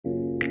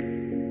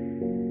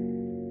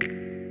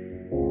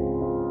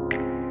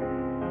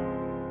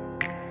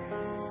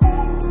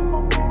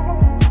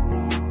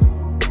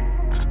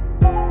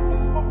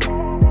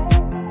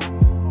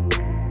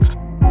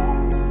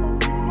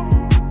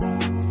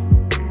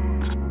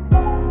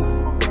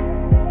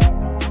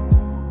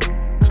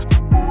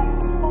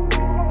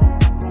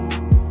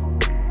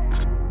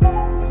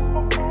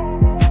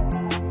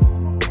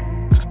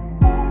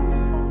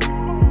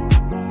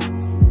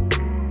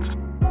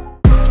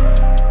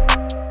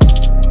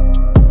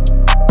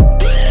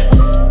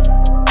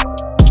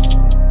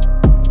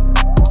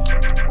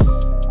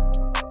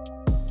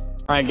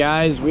All right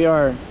guys, we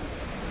are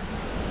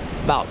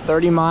about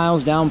 30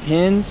 miles down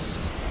pins,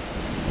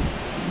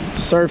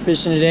 surf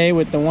fishing today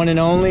with the one and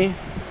only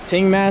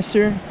Ting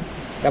Master.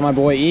 Got my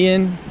boy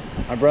Ian,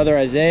 my brother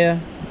Isaiah.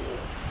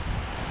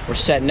 We're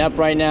setting up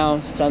right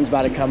now, sun's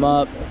about to come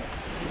up.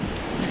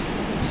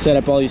 Set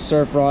up all these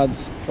surf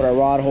rods, put our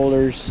rod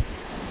holders,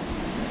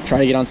 try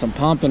to get on some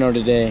pompano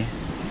today.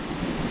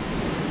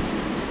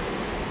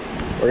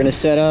 We're gonna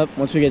set up.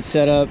 Once we get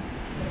set up,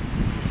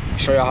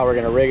 show y'all how we're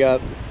gonna rig up.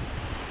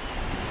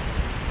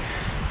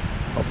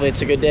 Hopefully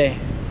it's a good day.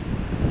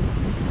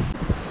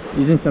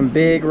 Using some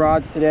big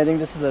rods today. I think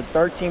this is a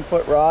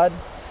 13-foot rod.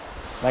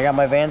 I got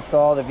my Van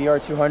Stahl, the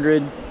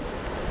VR200.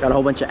 Got a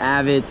whole bunch of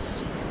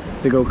Avits,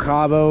 big old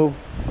Cabo,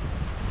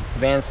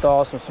 Van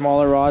Stahl, some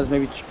smaller rods,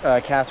 maybe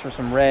cast for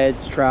some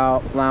reds,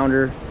 trout,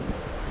 flounder.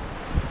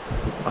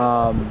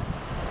 I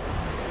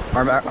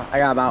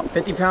got about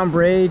 50-pound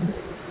braid,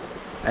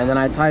 and then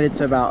I tied it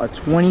to about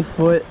a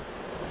 20-foot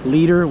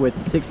leader with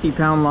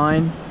 60-pound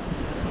line,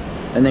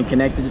 and then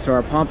connected it to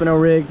our pompano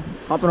rig.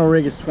 Pompano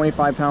rig is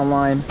 25-pound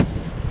line.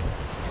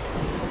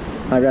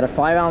 I've got a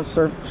 5-ounce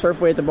surf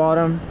weight at the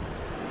bottom,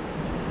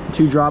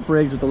 2 drop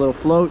rigs with the little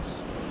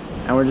floats,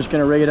 and we're just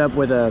gonna rig it up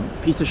with a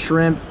piece of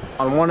shrimp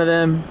on one of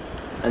them,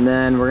 and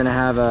then we're gonna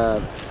have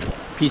a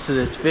piece of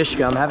this fish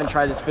gum. I haven't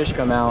tried this fish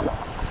gum out.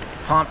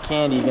 Pomp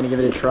candy, gonna give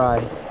it a try.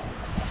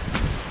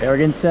 Okay, we're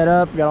getting set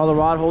up, got all the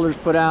rod holders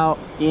put out.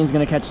 Ian's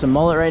gonna catch some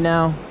mullet right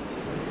now.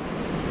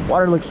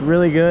 Water looks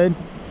really good.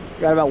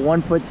 Got about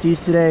 1 foot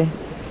seas today.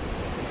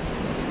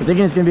 We're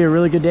thinking it's gonna be a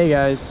really good day,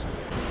 guys.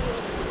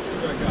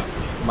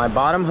 My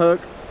bottom hook,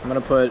 I'm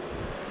gonna put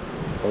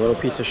a little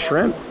piece of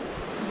shrimp.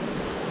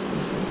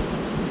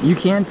 You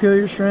can peel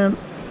your shrimp,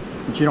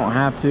 but you don't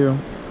have to.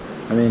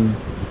 I mean,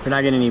 if you're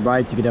not getting any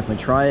bites, you can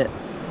definitely try it.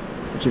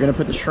 But you're gonna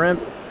put the shrimp,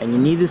 and you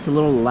need this a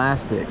little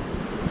elastic.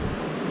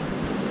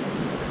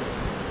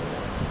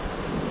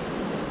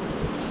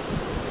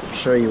 I'll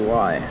show you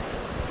why.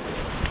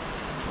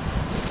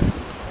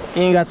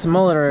 Ian got some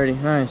mullet already,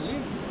 nice.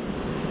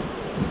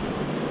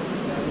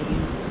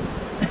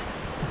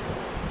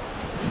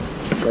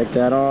 Break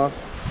that off.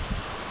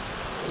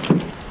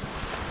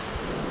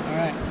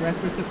 Alright,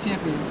 breakfast of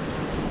champions.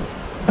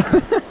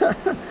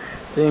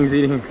 Ting's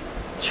eating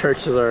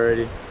churches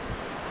already.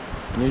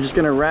 And you're just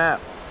gonna wrap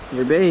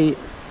your bait.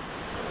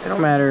 It don't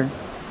matter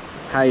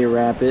how you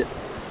wrap it.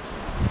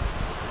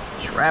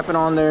 Just wrap it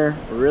on there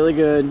really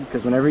good,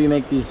 because whenever you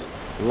make these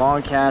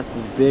long casts,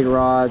 these big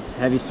rods,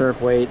 heavy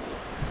surf weights,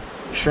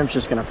 shrimp's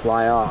just gonna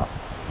fly off.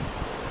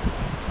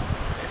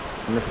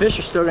 And the fish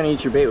are still gonna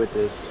eat your bait with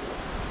this.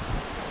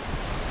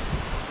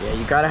 Yeah,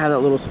 you gotta have that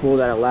little spool,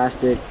 that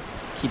elastic,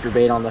 keep your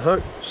bait on the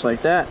hook, just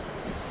like that.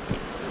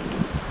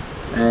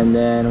 And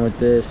then with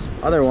this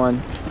other hook,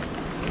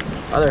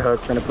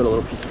 we're gonna put a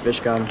little piece of fish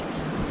gum.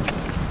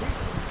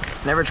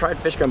 Never tried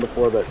fish gum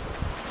before, but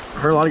I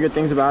heard a lot of good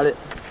things about it.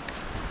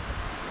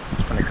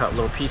 Just gonna cut a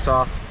little piece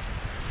off.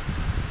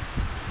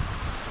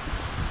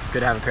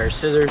 Good to have a pair of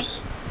scissors.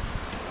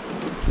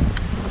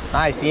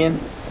 Nice, Ian.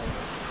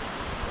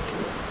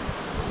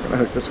 I'm gonna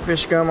hook this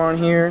fish gum on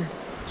here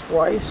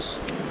twice.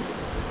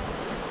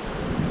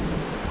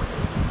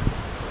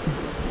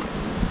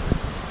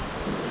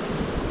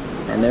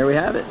 And there we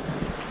have it.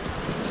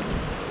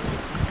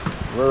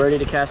 We're ready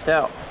to cast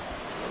out.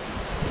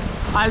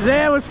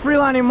 Isaiah was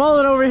freelining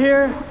mullet over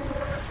here.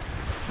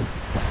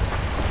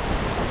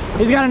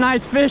 He's got a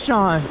nice fish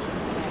on.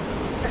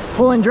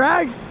 Pull and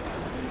drag?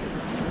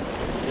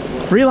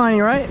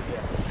 Freelining, right?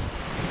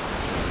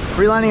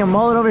 Freelining a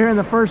mullet over here in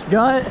the first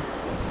gut.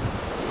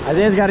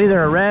 Isaiah's got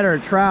either a red or a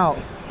trout.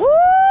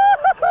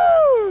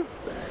 Woo!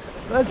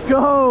 Let's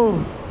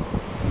go.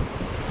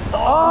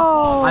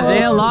 Oh!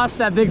 Isaiah lost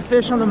that big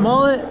fish on the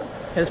mullet.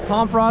 His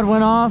pomp rod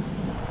went off.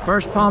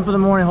 First pomp of the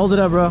morning. Hold it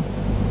up, bro.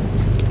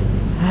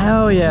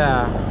 Hell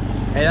yeah.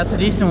 Hey, that's a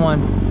decent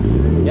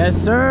one. Yes,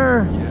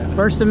 sir. Yeah.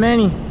 First of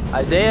many.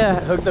 Isaiah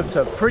hooked up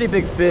to a pretty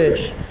big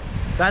fish.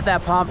 Got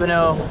that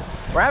pompano.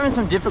 We're having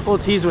some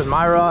difficulties with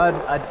my rod.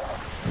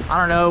 I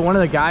don't know, one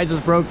of the guides was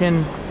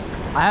broken.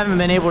 I haven't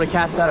been able to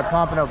cast out a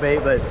pompano bait,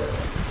 but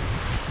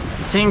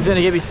Ting's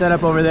gonna get me set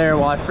up over there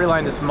while I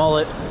freeline this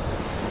mullet.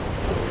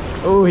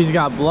 Oh, he's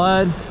got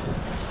blood.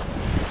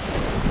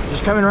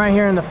 Just coming right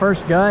here in the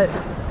first gut.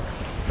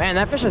 Man,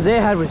 that fish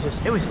Isaiah had was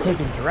just, it was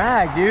taking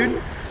drag, dude.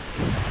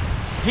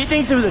 He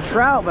thinks it was a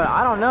trout, but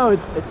I don't know.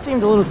 It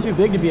seemed a little too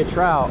big to be a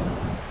trout.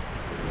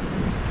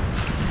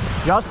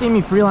 Y'all seen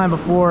me freeline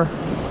before.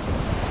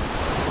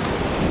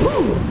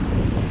 Woo.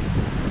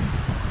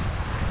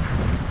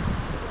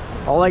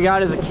 All I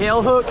got is a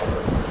kale hook,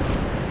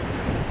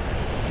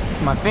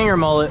 my finger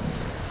mullet.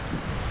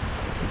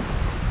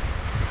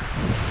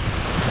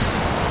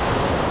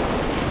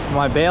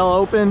 My bail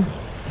open.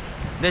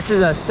 This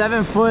is a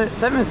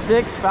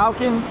 7'6"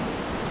 Falcon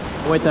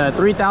with a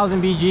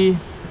 3000 BG.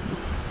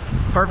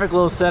 Perfect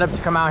little setup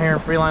to come out here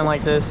and freeline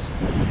like this.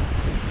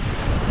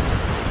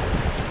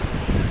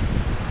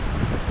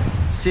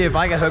 See if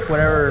I can hook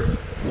whatever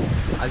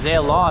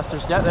Isaiah lost.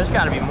 There's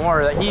got to be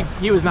more.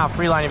 He was not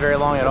freelining very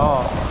long at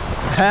all.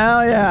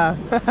 Hell yeah.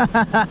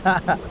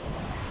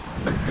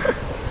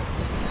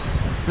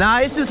 Nah,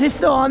 he's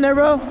still on there,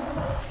 bro.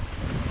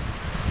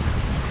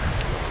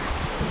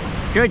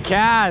 Good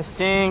cast,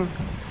 Ting.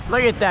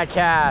 Look at that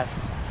cast.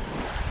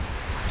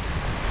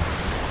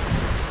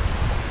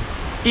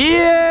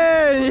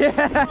 Ian,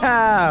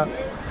 yeah.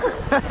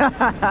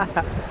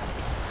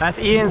 That's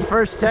Ian's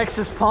first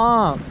Texas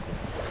palm.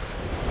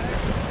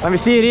 Let me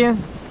see it,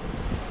 Ian.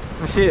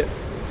 Let me see it.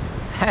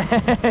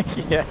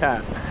 Heck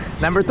yeah.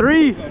 Number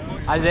 3.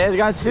 Isaiah's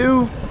got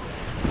 2.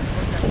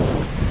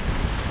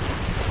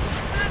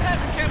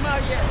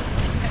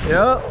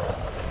 Yep.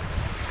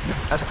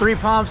 That's 3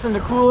 pumps in the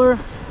cooler.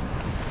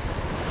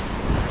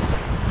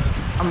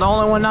 I'm the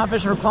only one not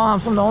fishing for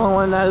pumps. I'm the only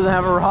one that doesn't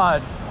have a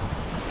rod.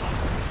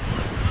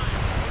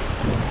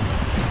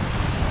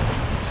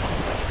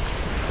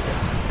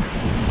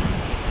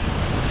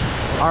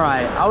 All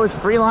right, I was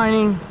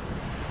freelining.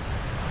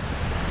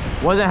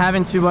 Wasn't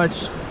having too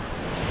much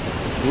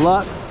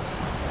luck.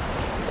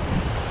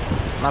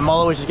 My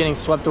mullet was just getting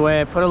swept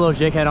away. I put a little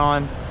jig head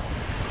on.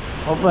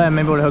 Hopefully I'm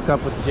able to hook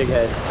up with the jig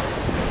head.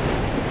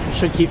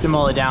 Should keep the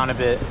mullet down a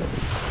bit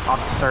off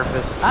the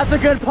surface. That's a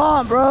good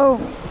pump, bro.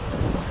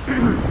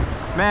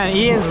 Man,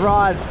 Ian's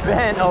rod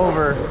bent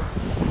over.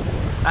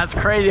 That's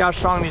crazy how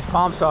strong these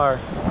pumps are.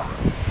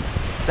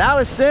 That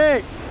was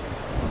sick.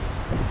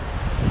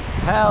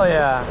 Hell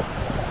yeah.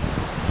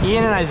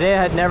 Ian and Isaiah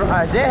had never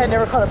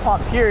caught a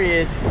pump,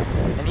 period.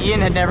 And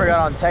Ian had never got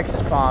on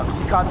Texas pumps.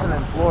 He caught some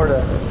in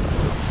Florida.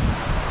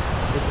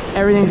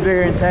 Everything's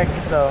bigger in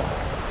Texas though.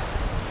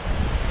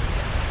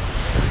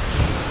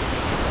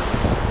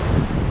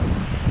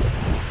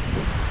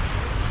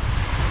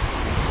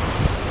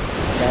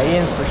 Yeah,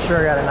 Ian's for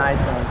sure got a nice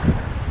one.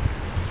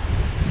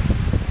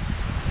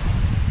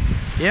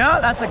 Yeah,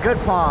 that's a good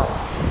pump.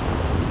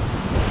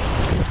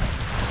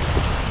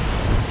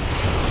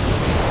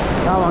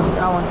 Got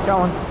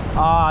one.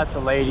 Oh, it's a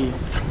lady. I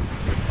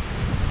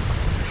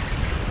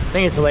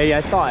think it's a lady.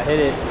 I saw it hit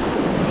it.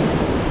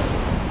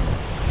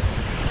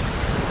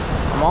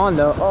 I'm on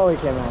though. Oh, he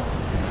came on.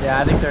 Yeah,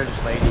 I think they're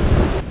just ladies.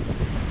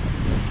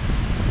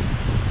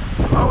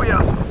 Oh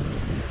yeah.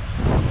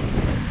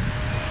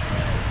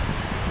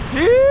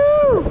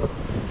 Phew!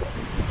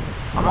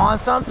 I'm on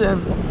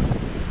something.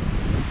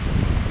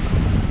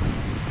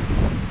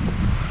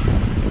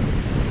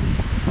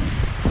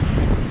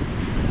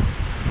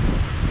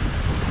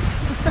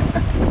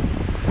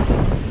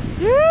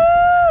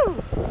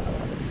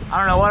 I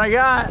don't know what I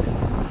got.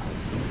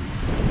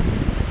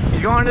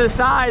 He's going to the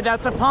side.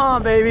 That's a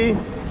palm, baby.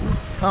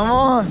 Come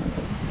on.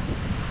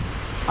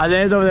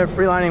 Isaiah's over there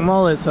freelining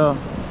mullet, so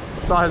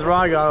saw his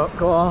rod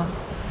go off.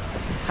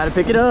 Had to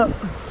pick it up.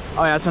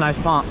 Oh yeah, that's a nice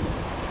pump.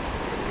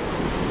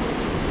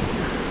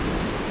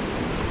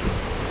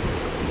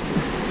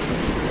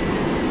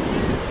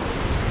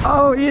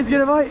 Oh, Ian's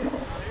gonna bite.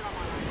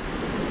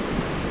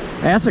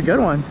 Hey, that's a good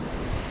one.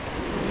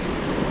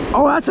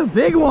 Oh, that's a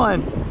big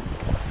one.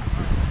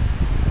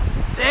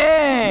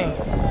 Dang,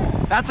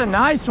 that's a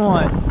nice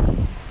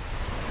one.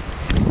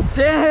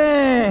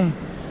 Dang.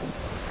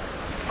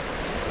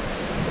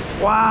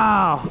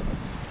 Wow,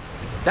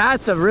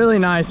 that's a really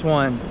nice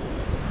one.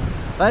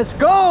 Let's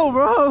go,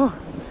 bro.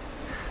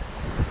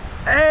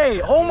 Hey,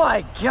 oh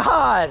my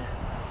God.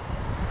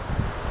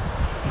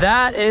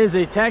 That is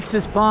a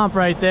Texas pump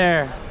right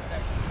there.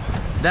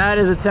 That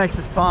is a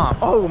Texas pump.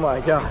 Oh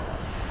my God.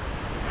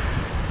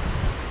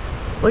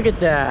 Look at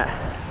that.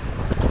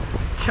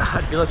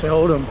 God, he lets me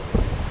hold him.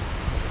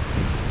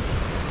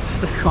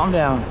 Calm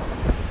down.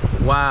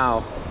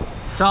 Wow.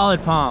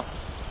 Solid pump.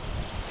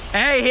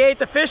 Hey, he ate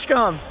the fish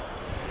gum.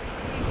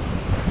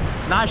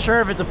 Not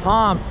sure if it's a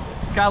pump.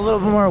 It's got a little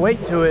bit more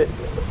weight to it.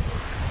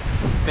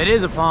 If it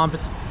is a pump,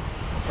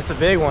 it's a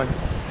big one.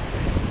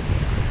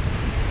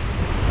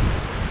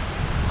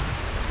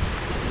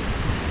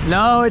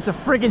 No, it's a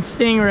freaking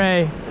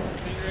stingray.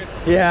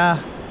 Stingray?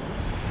 Yeah.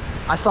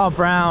 I saw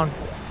brown.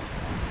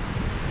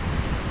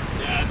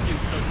 Yeah, it's getting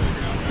stuck to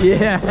the ground.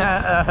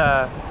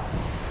 Yeah.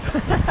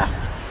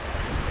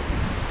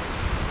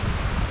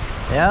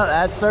 Yeah,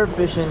 that's surf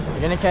fishing.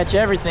 You're gonna catch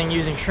everything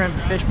using shrimp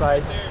and fish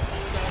bites.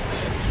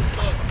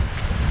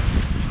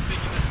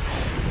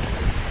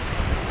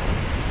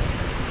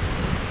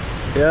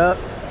 Yep.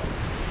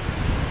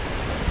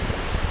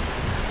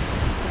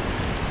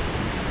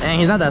 Dang,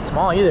 he's not that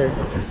small either.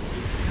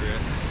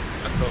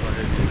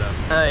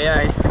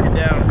 Yeah, he's sticking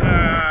down.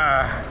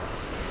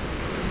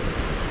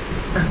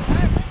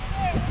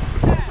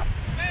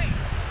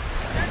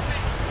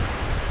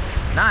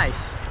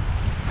 Nice.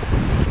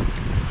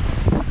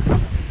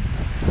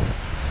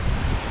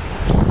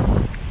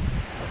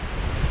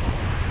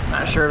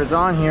 Not sure if it's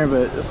on here,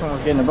 but this one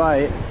was getting a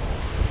bite.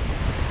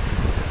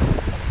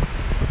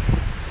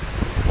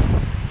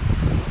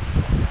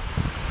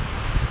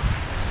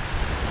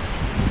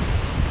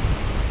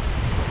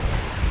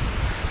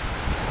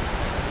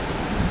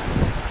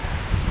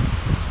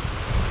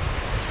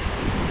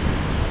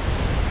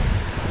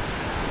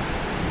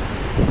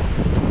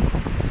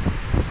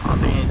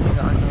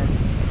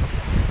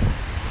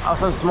 Oh,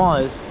 something small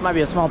is. Might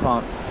be a small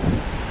pump.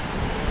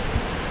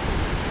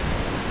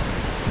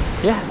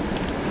 Yeah,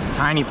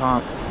 tiny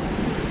pump.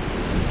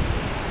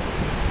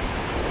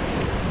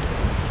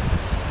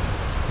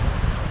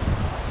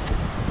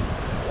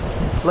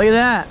 Look at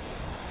that.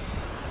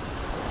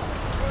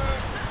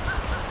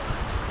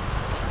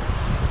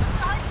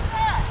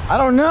 I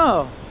don't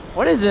know.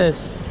 What is this?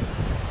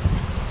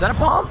 Is that a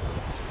pump?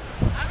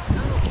 I don't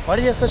know. Why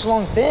do you have such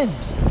long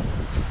fins?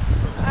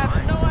 I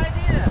have no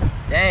idea.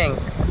 Dang.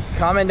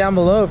 Comment down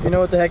below if you know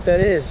what the heck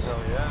that is.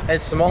 Oh yeah.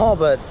 It's small,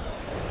 but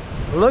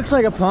it looks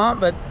like a pump,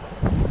 but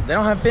they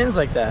don't have fins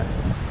like that.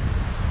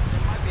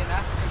 It might be an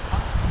African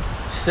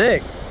pump.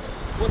 Sick.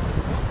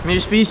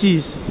 New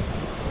species.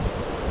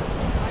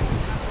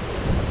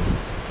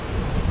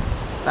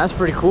 That's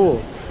pretty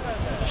cool.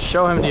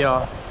 Show him to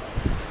y'all.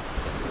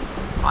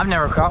 I've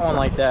never caught one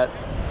like that.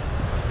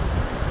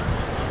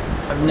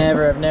 I've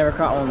never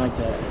caught one like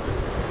that.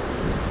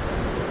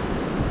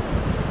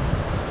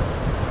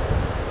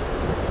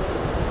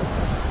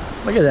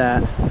 Look at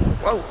that.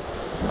 Whoa,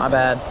 my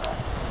bad.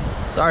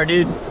 Sorry,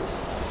 dude.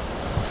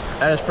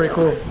 That is pretty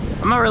cool.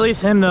 I'm gonna release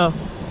him though.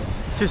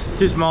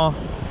 Too small.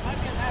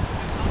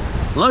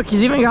 Look,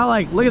 he's even got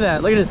like, look at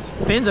that. Look at his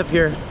fins up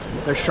here.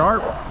 They're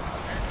sharp.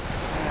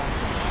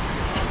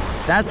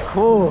 That's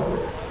cool.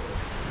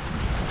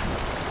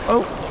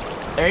 Oh,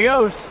 there he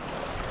goes.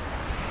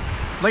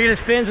 Look at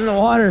his fins in the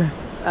water.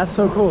 That's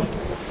so cool.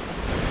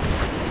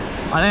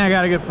 I think I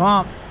got a good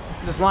pump.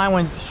 This line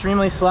went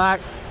extremely slack.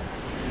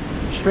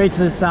 Straight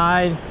to the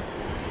side.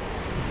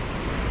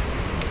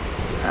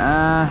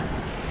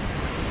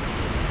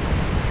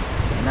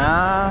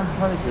 Nah,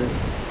 what is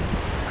this?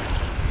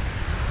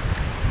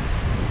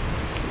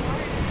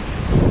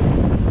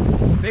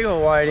 Big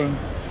old whiting.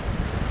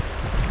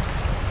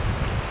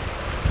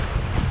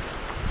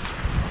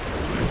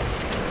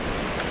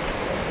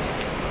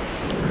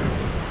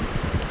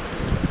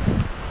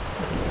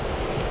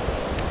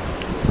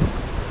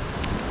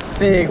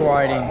 Big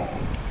whiting.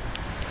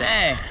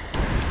 Dang.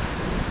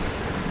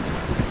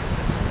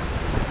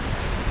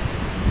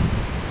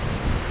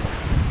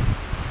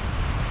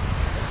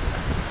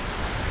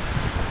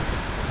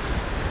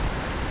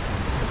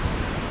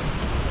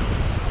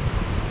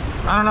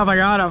 I don't know if I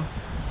got him.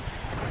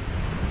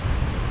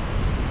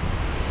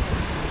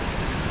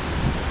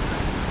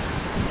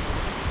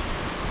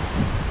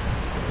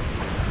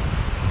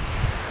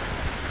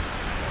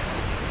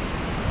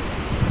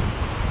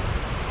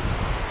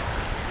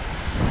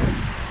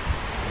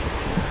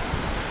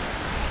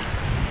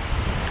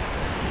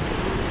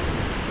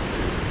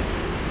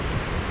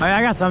 Oh yeah,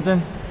 I got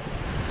something.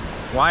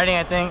 Whiting,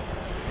 I think.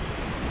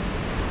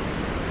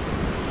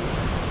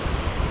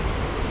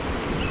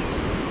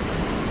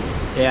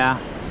 Yeah.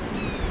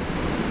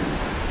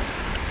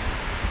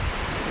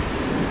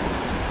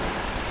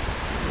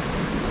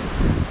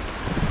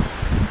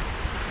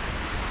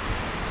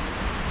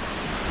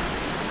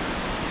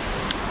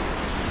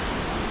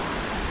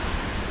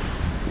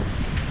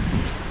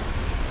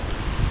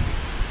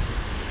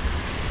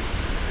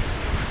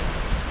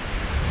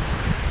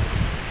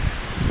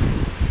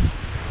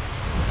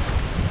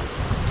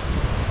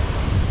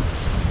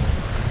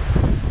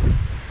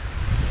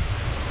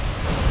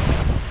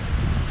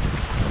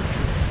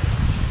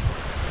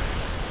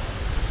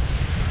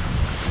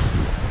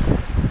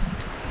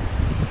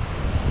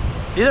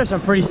 These are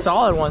some pretty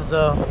solid ones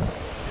though.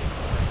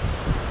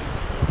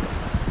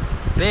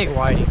 Big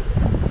whiting.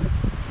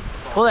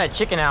 Pull that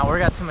chicken out. We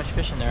got too much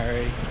fish in there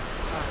already.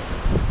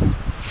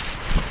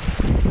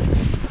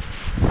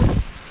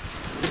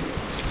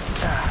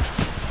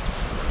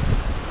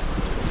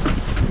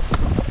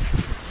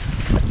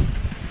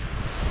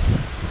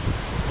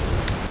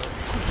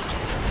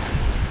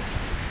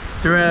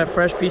 Threw in a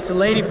fresh piece of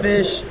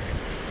ladyfish.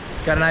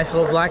 Got a nice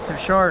little black tip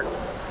shark.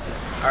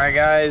 All right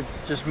guys,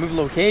 just moved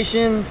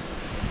locations.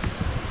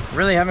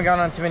 Really haven't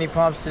gotten on too many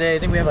pumps today. I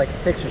think we have like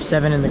 6 or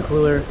 7 in the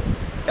cooler.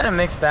 Got a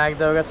mixed bag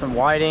though, got some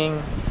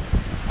whiting,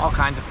 all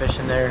kinds of fish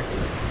in there.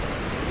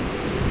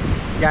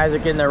 Guys are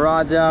getting their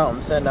rods out,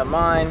 I'm setting up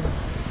mine.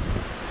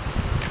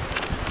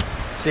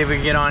 See if we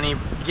can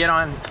get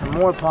on some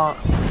more pumps.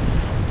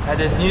 At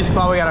this new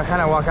spot, we gotta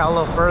kind of walk out a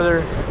little further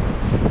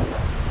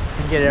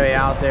and get it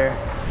out there.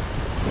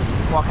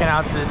 Walking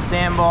out to the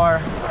sandbar.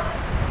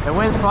 The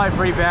wind's probably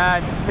pretty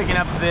bad, picking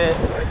up a bit.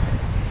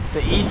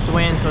 It's an east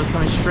wind, so it's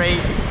coming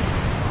straight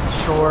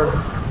shore.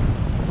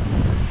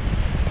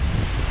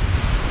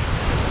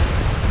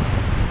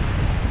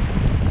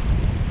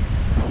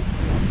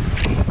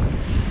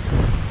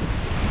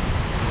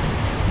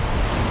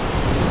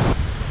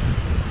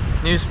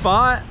 New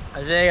spot.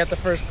 Isaiah got the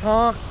first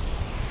pump.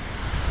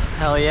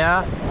 Hell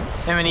yeah.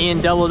 Him and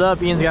Ian doubled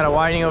up. Ian's got a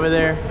whiting over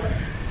there.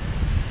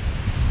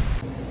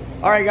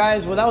 Alright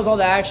guys, well that was all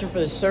the action for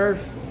the surf.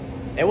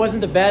 It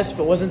wasn't the best,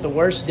 but wasn't the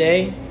worst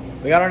day.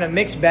 We got on a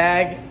mixed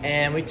bag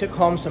and we took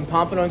home some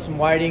pompano and some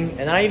whiting,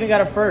 and I even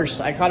got a first.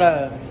 I caught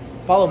a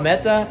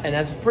PALOMETA, and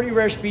that's a pretty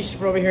rare species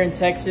for over here in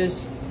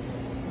Texas.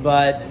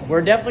 But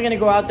we're definitely gonna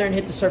go out there and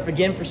hit the surf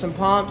again for some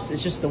pomps.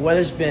 It's just the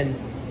weather's been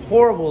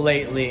horrible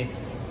lately,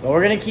 but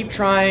we're gonna keep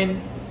trying.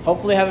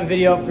 Hopefully have a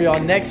video up for y'all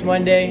next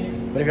Monday.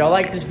 But if y'all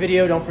like this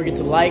video, don't forget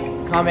to like,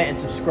 comment, and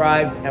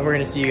subscribe, and we're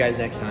gonna see you guys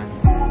next time.